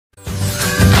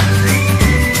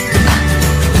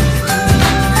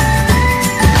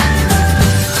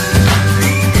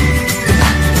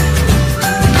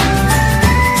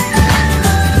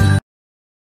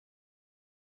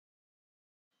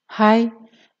Hi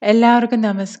എല്ലാവർക്കും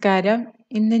നമസ്കാരം.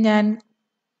 ഇന്ന് ഞാൻ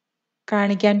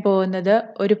കാണിക്കാൻ പോകുന്നത്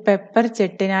ഒരു പെപ്പർ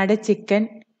ചെട്ടിനാട് ചിക്കൻ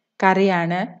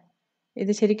കറിയാണ്.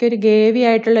 ഇത് ശരിക്കും ഒരു ഗ്രേവി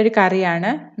ആയിട്ടുള്ള ഒരു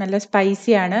കറിയാണ്. നല്ല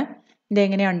സ്പൈസിയാണ്.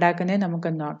 ഇതെങ്ങനെയാണ് ഉണ്ടാക്കുന്നത്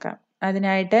നമുക്കൊന്ന് നോക്കാം.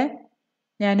 അതിനായിട്ട്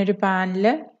ഞാനൊരു പാനിൽ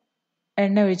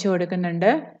എണ്ണ ഒഴിച്ചു കൊടുക്കുന്നുണ്ട്.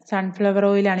 സൺഫ്ലവർ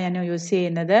ഓയിലാണ് ഞാൻ യൂസ്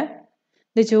ചെയ്യുന്നത്.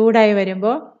 ഇത് ചൂടായി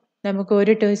വരുമ്പോൾ നമുക്ക്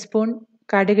 1 ടീസ്പൂൺ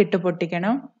കടുകിട്ട്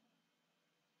പൊട്ടിക്കണം.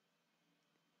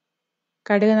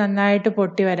 കടുക് നന്നായിട്ട്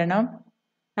പൊട്ടി വരണം.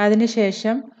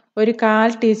 അതിനുശേഷം ഒരു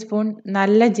 1/4 ടീസ്പൂൺ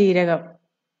നല്ല ജീരകം,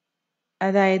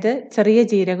 അതായത് ചെറിയ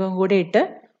ജീരകം കൂടി ഇട്ട്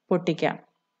പൊട്ടിക്കാം.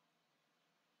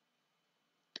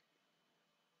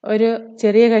 ഒരു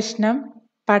ചെറിയ കഷ്ണം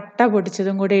പട്ട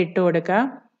പൊടിച്ചതും കൂടി ഇട്ട് കൊടുക്കാം.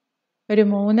 ഒരു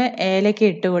 3 ഏലക്ക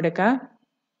ഇട്ട് കൊടുക്കാം.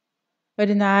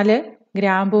 ഒരു 4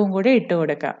 ഗ്രാമ്പൂവും കൂടി ഇട്ട്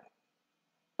കൊടുക്കാം.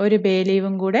 ഒരു ബേ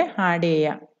ലീവും കൂടെ ആഡ്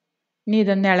ചെയ്യാം. ഇനി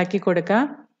ഇതൊന്ന് ഇളക്കി കൊടുക്കാം.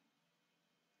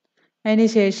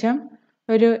 അതിനുശേഷം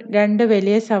ഒരു 2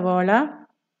 വലിയ സവോള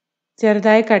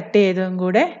ചെറുതായി കട്ട് ചെയ്തതും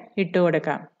കൂടെ ഇട്ട്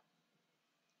കൊടുക്കാം.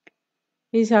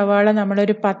 ഈ സവാള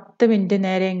നമ്മളൊരു 10 മിനിറ്റ്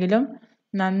നേരമെങ്കിലും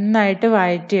നന്നായിട്ട്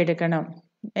വഴറ്റിയെടുക്കണം.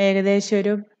 ഏകദേശം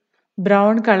ഒരു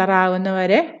ബ്രൗൺ കളർ ആവുന്ന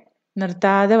വരെ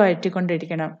നിർത്താതെ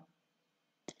വഴറ്റിക്കൊണ്ടിരിക്കണം.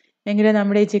 എങ്കിലേ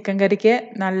നമ്മുടെ ഈ ചിക്കൻ കറിക്ക്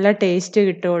നല്ല ടേസ്റ്റ്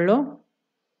കിട്ടുള്ളൂ.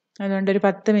 അതുകൊണ്ട് ഒരു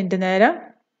 10 മിനിറ്റ് നേരം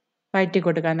വഴറ്റി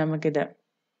കൊടുക്കാം നമുക്കിത്.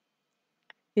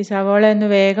 ഈ സവാള ഒന്ന്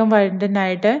വേഗം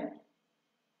വഴറ്റാനായിട്ട്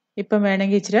ഇപ്പം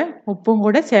വേണമെങ്കിൽ ഇച്ചിരി ഉപ്പും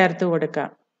കൂടെ ചേർത്ത് കൊടുക്കാം.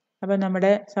 അപ്പം നമ്മുടെ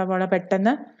സവാള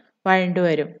പെട്ടെന്ന് വഴണ്ടു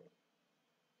വരും.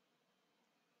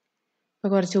 ഇപ്പോൾ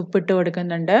കുറച്ച് ഉപ്പിട്ട്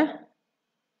കൊടുക്കുന്നുണ്ട്.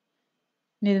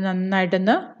 ഇനി ഇത്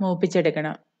നന്നായിട്ടൊന്ന്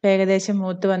മൂപ്പിച്ചെടുക്കണം. ഏകദേശം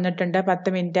മൂത്ത് വന്നിട്ടുണ്ട്.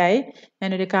 10 മിനിറ്റായി.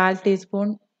 ഞാനൊരു 1/4 ടീസ്പൂൺ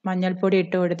മഞ്ഞൾപ്പൊടി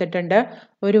ഇട്ട് കൊടുത്തിട്ടുണ്ട്.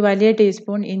 ഒരു വലിയ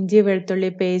ടീസ്പൂൺ ഇഞ്ചി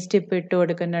വെളുത്തുള്ളി പേസ്റ്റ് ഇപ്പം ഇട്ട്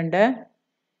കൊടുക്കുന്നുണ്ട്.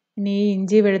 ഇനി ഈ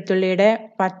ഇഞ്ചി വെളുത്തുള്ളിയുടെ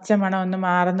പച്ചമണം ഒന്ന്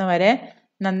മാറുന്ന വരെ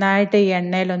നന്നായിട്ട് ഈ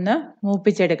എണ്ണയിലൊന്ന്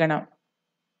മൂപ്പിച്ചെടുക്കണം.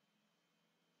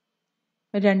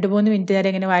 ഒരു 2-3 മിനിറ്റ് നേരം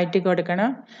ഇങ്ങനെ വഴറ്റി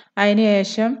കൊടുക്കണം. അതിന്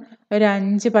ശേഷം ഒരു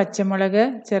 5 പച്ചമുളക്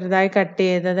ചെറുതായി കട്ട്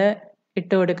ചെയ്തത്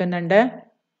ഇട്ട് കൊടുക്കുന്നുണ്ട്.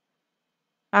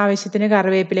 ആവശ്യത്തിന്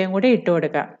കറിവേപ്പിലയും കൂടി ഇട്ട്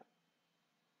കൊടുക്കാം.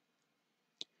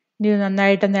 ഇനി ഇത്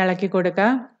നന്നായിട്ടൊന്ന് ഇളക്കി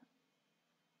കൊടുക്കാം.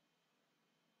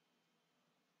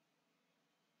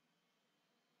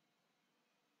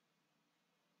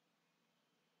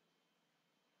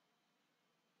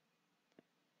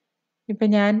 ഇപ്പം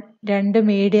ഞാൻ 2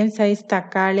 മീഡിയം സൈസ്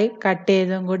തക്കാളി കട്ട്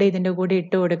ചെയ്തതും കൂടി ഇതിൻ്റെ കൂടി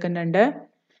ഇട്ട് കൊടുക്കുന്നുണ്ട്.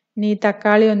 ഇനി ഈ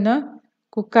തക്കാളി ഒന്ന്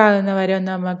കുക്കാകുന്ന വരെ ഒന്ന്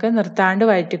നമുക്ക് നിർത്താണ്ട്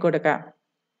വഴറ്റി കൊടുക്കാം.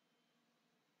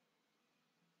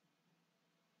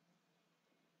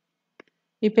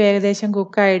 ഇപ്പം ഏകദേശം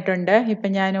കുക്കായിട്ടുണ്ട്.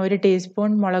 ഇപ്പം ഞാൻ 1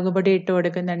 ടീസ്പൂൺ മുളക് പൊടി ഇട്ട്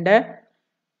കൊടുക്കുന്നുണ്ട്.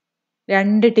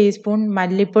 2 ടീസ്പൂൺ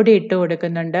മല്ലിപ്പൊടി ഇട്ട്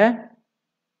കൊടുക്കുന്നുണ്ട്.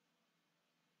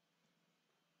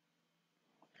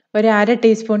 ഒരു 1/2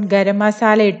 ടീസ്പൂൺ ഗരം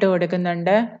മസാല ഇട്ട്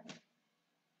കൊടുക്കുന്നുണ്ട്.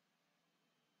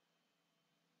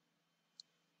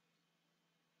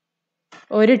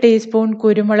 ഒരു ടീസ്പൂൺ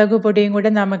കുരുമുളക് പൊടിയും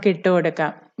കൂടെ നമുക്ക് ഇട്ട്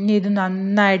കൊടുക്കാം. ഇനി ഇത്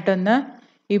നന്നായിട്ടൊന്ന്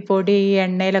ഈ പൊടി ഈ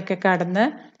എണ്ണയിലൊക്കെ കടന്ന്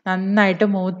നന്നായിട്ട്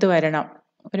മൂത്ത് വരണം.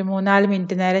 ഒരു 3-4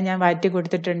 മിനിറ്റ് നേരം ഞാൻ വഴറ്റി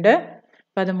കൊടുത്തിട്ടുണ്ട്.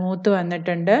 അപ്പോൾ അത് മൂത്ത്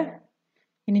വന്നിട്ടുണ്ട്.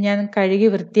 ഇനി ഞാൻ കഴുകി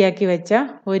വൃത്തിയാക്കി വെച്ച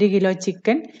 1 കിലോ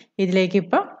ചിക്കൻ ഇതിലേക്ക്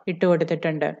ഇപ്പോൾ ഇട്ട്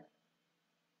കൊടുത്തിട്ടുണ്ട്.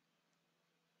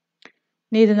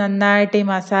 ഇനി ഇത് നന്നായിട്ട് ഈ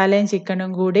മസാലയും ചിക്കനും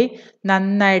കൂടി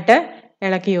നന്നായിട്ട്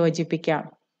ഇളക്കി യോജിപ്പിക്കാം.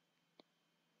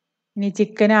 ഇനി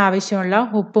ചിക്കന് ആവശ്യമുള്ള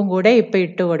ഉപ്പും കൂടെ ഇപ്പം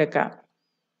ഇട്ട് കൊടുക്കാം.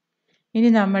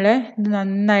 ഇനി നമ്മൾ ഇത്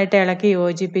നന്നായിട്ട് ഇളക്കി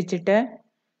യോജിപ്പിച്ചിട്ട്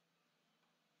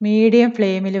മീഡിയം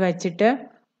ഫ്ലെയിമിൽ വച്ചിട്ട്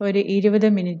ഒരു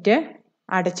 20 മിനിറ്റ്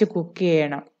അടച്ച് കുക്ക്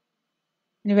ചെയ്യണം.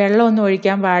 ഇനി വെള്ളമൊന്നും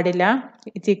ഒഴിക്കാൻ പാടില്ല.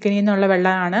 ഈ ചിക്കനിൽ നിന്നുള്ള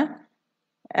വെള്ളമാണ്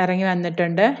ഇറങ്ങി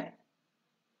വന്നിട്ടുണ്ട്.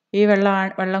 ഈ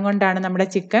വെള്ളം കൊണ്ടാണ് നമ്മുടെ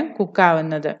ചിക്കൻ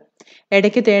കുക്കാവുന്നത്.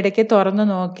 ഇടയ്ക്ക് തുറന്ന്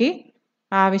നോക്കി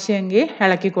ആവശ്യമെങ്കിൽ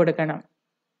ഇളക്കി കൊടുക്കണം.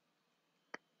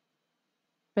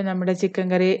 ഇപ്പം നമ്മുടെ ചിക്കൻ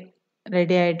കറി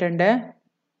റെഡി ആയിട്ടുണ്ട്.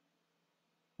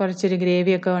 കുറച്ചൊരു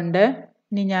ഗ്രേവിയൊക്കെ ഉണ്ട്.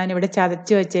 ഇനി ഞാനിവിടെ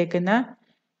ചതച്ച് വച്ചേക്കുന്ന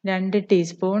 2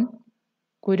 ടീസ്പൂൺ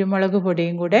കുരുമുളക്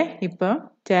പൊടിയും കൂടെ ഇപ്പോൾ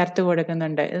ചേർത്ത്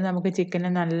കൊടുക്കുന്നുണ്ട്. ഇത് നമുക്ക്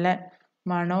ചിക്കന് നല്ല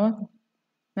മണവും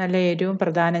നല്ല എരിവും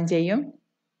പ്രദാനം ചെയ്യും.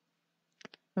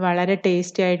 വളരെ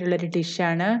ടേസ്റ്റി ആയിട്ടുള്ളൊരു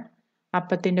ഡിഷാണ്.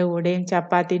 അപ്പത്തിൻ്റെ കൂടെയും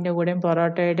ചപ്പാത്തിൻ്റെ കൂടെയും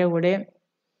പൊറോട്ടയുടെ കൂടെയും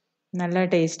നല്ല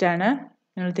ടേസ്റ്റാണ്.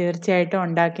 നിങ്ങൾ തീർച്ചയായിട്ടും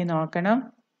ഉണ്ടാക്കി നോക്കണം.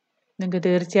 നിങ്ങൾക്ക്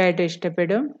തീർച്ചയായിട്ടും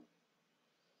ഇഷ്ടപ്പെടും.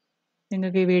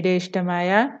 നിങ്ങൾക്ക് ഈ വീഡിയോ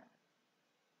ഇഷ്ടമായാൽ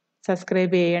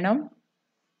സബ്സ്ക്രൈബ് ചെയ്യണം,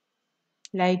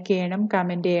 ലൈക്ക് ചെയ്യണം,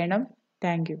 കമൻറ്റ് ചെയ്യണം.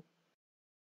 Thank you.